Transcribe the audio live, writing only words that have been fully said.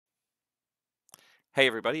Hey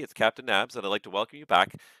everybody, it's Captain Nabs, and I'd like to welcome you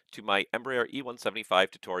back to my Embraer E175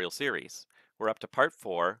 tutorial series. We're up to part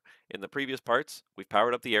 4. In the previous parts, we've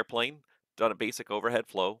powered up the airplane, done a basic overhead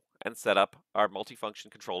flow, and set up our multifunction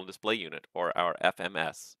control and display unit, or our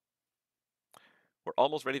FMS. We're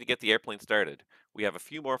almost ready to get the airplane started. We have a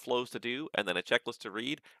few more flows to do, and then a checklist to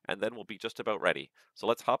read, and then we'll be just about ready. So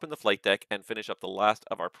let's hop in the flight deck and finish up the last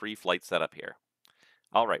of our pre-flight setup here.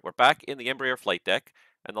 All right, we're back in the Embraer flight deck.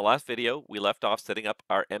 In the last video, we left off setting up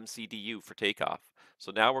our MCDU for takeoff.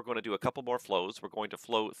 So now we're going to do a couple more flows. We're going to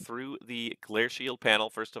flow through the glareshield panel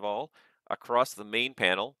first of all, across the main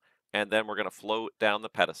panel, and then we're going to flow down the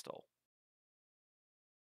pedestal.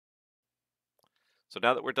 So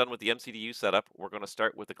now that we're done with the MCDU setup, we're going to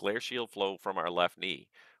start with the glareshield flow from our left knee.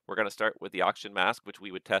 We're going to start with the oxygen mask, which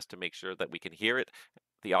we would test to make sure that we can hear it,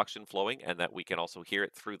 the oxygen flowing, and that we can also hear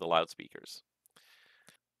it through the loudspeakers.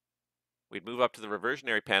 We'd move up to the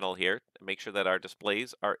reversionary panel here and make sure that our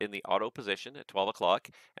displays are in the auto position at 12 o'clock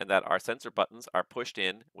and that our sensor buttons are pushed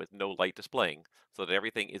in with no light displaying so that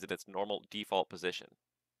everything is in its normal default position.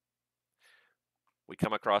 We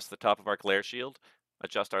come across the top of our glare shield,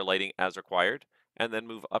 adjust our lighting as required, and then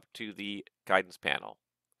move up to the guidance panel.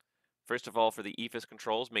 First of all, for the EFIS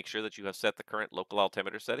controls, make sure that you have set the current local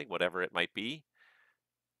altimeter setting, whatever it might be,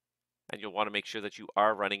 and you'll want to make sure that you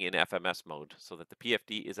are running in FMS mode so that the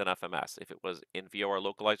PFD is in FMS. If it was in VOR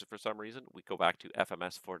localizer for some reason, we go back to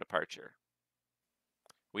FMS for departure.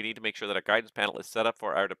 We need to make sure that our guidance panel is set up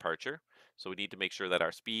for our departure. So we need to make sure that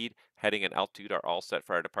our speed, heading, and altitude are all set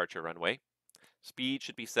for our departure runway. Speed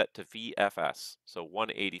should be set to VFS, so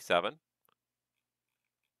 187.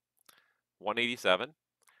 187.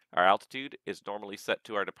 Our altitude is normally set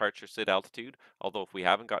to our departure SID altitude, although if we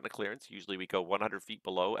haven't gotten a clearance, usually we go 100 feet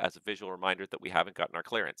below as a visual reminder that we haven't gotten our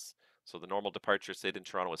clearance. So the normal departure SID in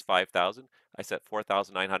Toronto is 5,000. I set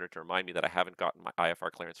 4,900 to remind me that I haven't gotten my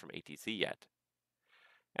IFR clearance from ATC yet.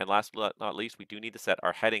 And last but not least, we do need to set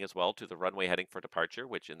our heading as well to the runway heading for departure,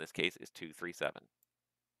 which in this case is 237.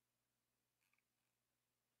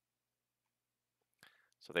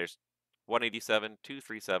 So there's 187,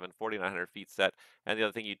 237, 4,900 feet set. And the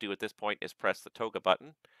other thing you do at this point is press the TOGA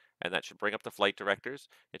button, and that should bring up the flight directors.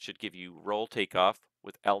 It should give you roll takeoff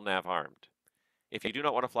with LNAV armed. If you do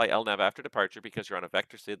not want to fly LNAV after departure because you're on a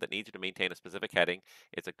vector SID that needs you to maintain a specific heading,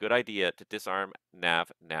 it's a good idea to disarm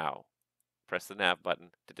nav now. Press the nav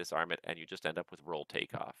button to disarm it, and you just end up with roll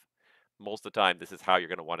takeoff. Most of the time, this is how you're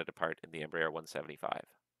going to want to depart in the Embraer 175.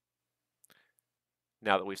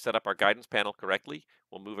 Now that we've set up our guidance panel correctly,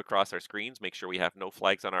 we'll move across our screens, make sure we have no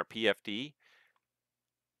flags on our PFD,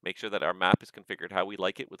 make sure that our map is configured how we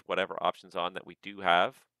like it with whatever options on that we do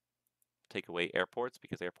have. Take away airports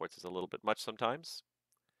because airports is a little bit much sometimes.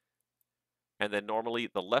 And then normally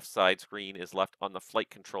the left side screen is left on the flight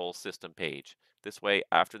control system page. This way,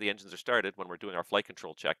 after the engines are started, when we're doing our flight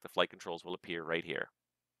control check, the flight controls will appear right here.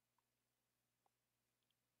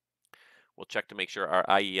 We'll check to make sure our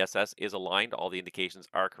IESS is aligned. All the indications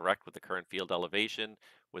are correct with the current field elevation,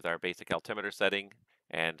 with our basic altimeter setting,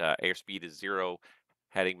 and airspeed is 0.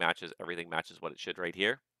 Heading matches, everything matches what it should right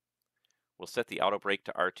here. We'll set the auto brake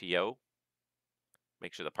to RTO.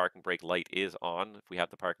 Make sure the parking brake light is on if we have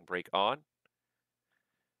the parking brake on.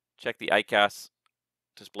 Check the IECAS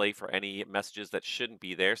display for any messages that shouldn't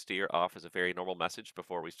be there. Steer off is a very normal message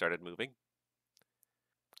before we started moving.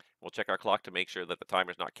 We'll check our clock to make sure that the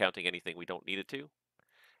timer's not counting anything we don't need it to.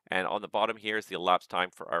 And on the bottom here is the elapsed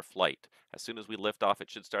time for our flight. As soon as we lift off,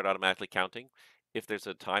 it should start automatically counting. If there's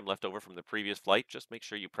a time left over from the previous flight, just make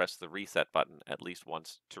sure you press the reset button at least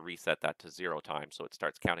once to reset that to 0 time so it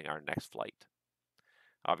starts counting our next flight.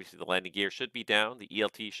 Obviously the landing gear should be down, the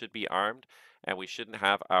ELT should be armed, and we shouldn't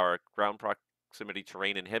have our ground proximity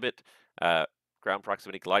terrain inhibit, ground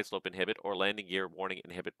proximity glide slope inhibit, or landing gear warning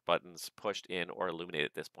inhibit buttons pushed in or illuminated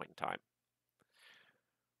at this point in time.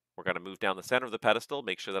 We're going to move down the center of the pedestal,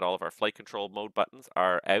 make sure that all of our flight control mode buttons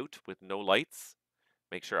are out with no lights.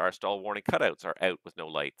 Make sure our stall warning cutouts are out with no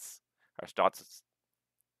lights.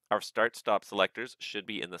 Our start-stop selectors should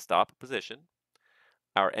be in the stop position.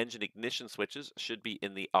 Our engine ignition switches should be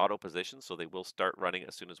in the auto position, so they will start running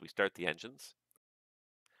as soon as we start the engines.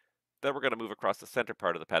 Then we're going to move across the center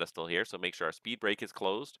part of the pedestal here, so make sure our speed brake is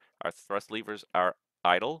closed, our thrust levers are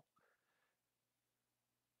idle.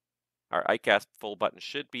 Our IECAS full button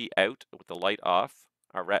should be out with the light off.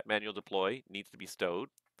 Our RAT manual deploy needs to be stowed.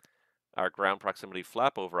 Our ground proximity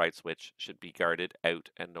flap override switch should be guarded out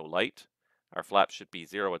and no light. Our flaps should be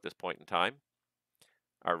 0 at this point in time.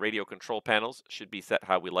 Our radio control panels should be set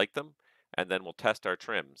how we like them, and then we'll test our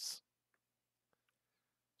trims.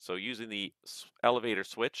 So using the elevator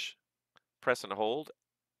switch, press and hold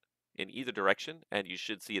in either direction, and you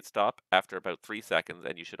should see it stop after about 3 seconds,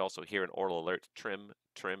 and you should also hear an oral alert, trim,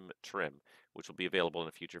 trim, trim, which will be available in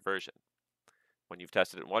a future version. When you've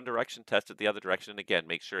tested it in one direction, test it the other direction, and again,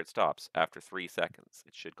 make sure it stops after 3 seconds.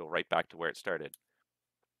 It should go right back to where it started.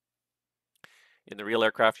 In the real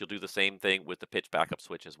aircraft, you'll do the same thing with the pitch backup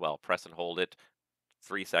switch as well. Press and hold it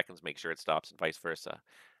 3 seconds, make sure it stops, and vice versa.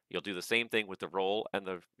 You'll do the same thing with the roll and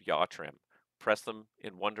the yaw trim. Press them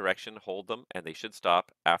in one direction, hold them, and they should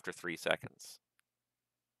stop after 3 seconds.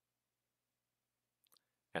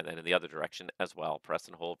 And then in the other direction as well, press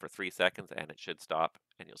and hold for 3 seconds, and it should stop,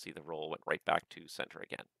 and you'll see the roll went right back to center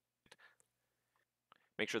again.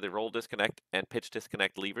 Make sure the roll disconnect and pitch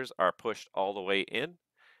disconnect levers are pushed all the way in,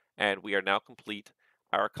 and we are now complete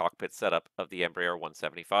our cockpit setup of the Embraer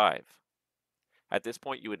 175. At this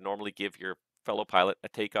point, you would normally give your fellow pilot a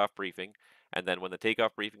takeoff briefing, and then when the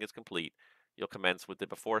takeoff briefing is complete, you'll commence with the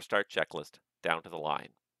before start checklist down to the line.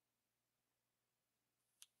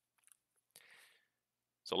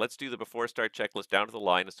 So let's do the before start checklist down to the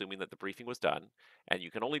line, assuming that the briefing was done. And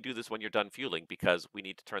you can only do this when you're done fueling because we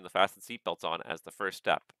need to turn the fasten seatbelts on as the first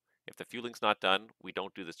step. If the fueling's not done, we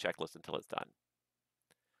don't do this checklist until it's done.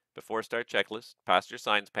 Before start checklist, passenger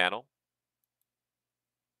signs panel,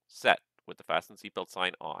 set with the fasten seatbelt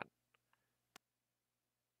sign on.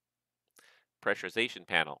 Pressurization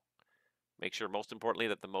panel. Make sure most importantly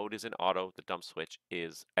that the mode is in auto, the dump switch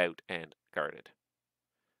is out and guarded.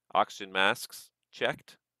 Oxygen masks,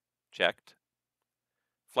 checked, checked.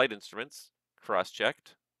 Flight instruments,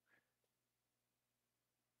 cross-checked.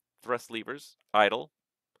 Thrust levers, idle.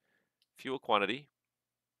 Fuel quantity,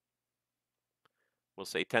 we'll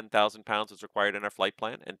say 10,000 pounds is required in our flight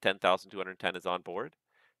plan and 10,210 is on board.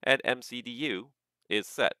 And MCDU is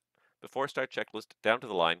set. Before start checklist down to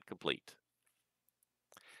the line complete.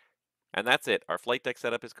 And that's it. Our flight deck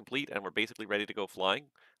setup is complete and we're basically ready to go flying.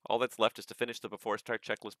 All that's left is to finish the before start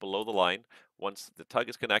checklist below the line. Once the tug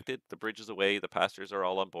is connected, the bridge is away, the passengers are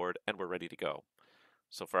all on board, and we're ready to go.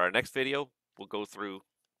 So for our next video, we'll go through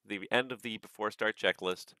the end of the before start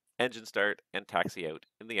checklist, engine start, and taxi out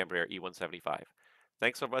in the Embraer E175.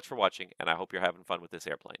 Thanks so much for watching, and I hope you're having fun with this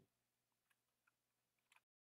airplane.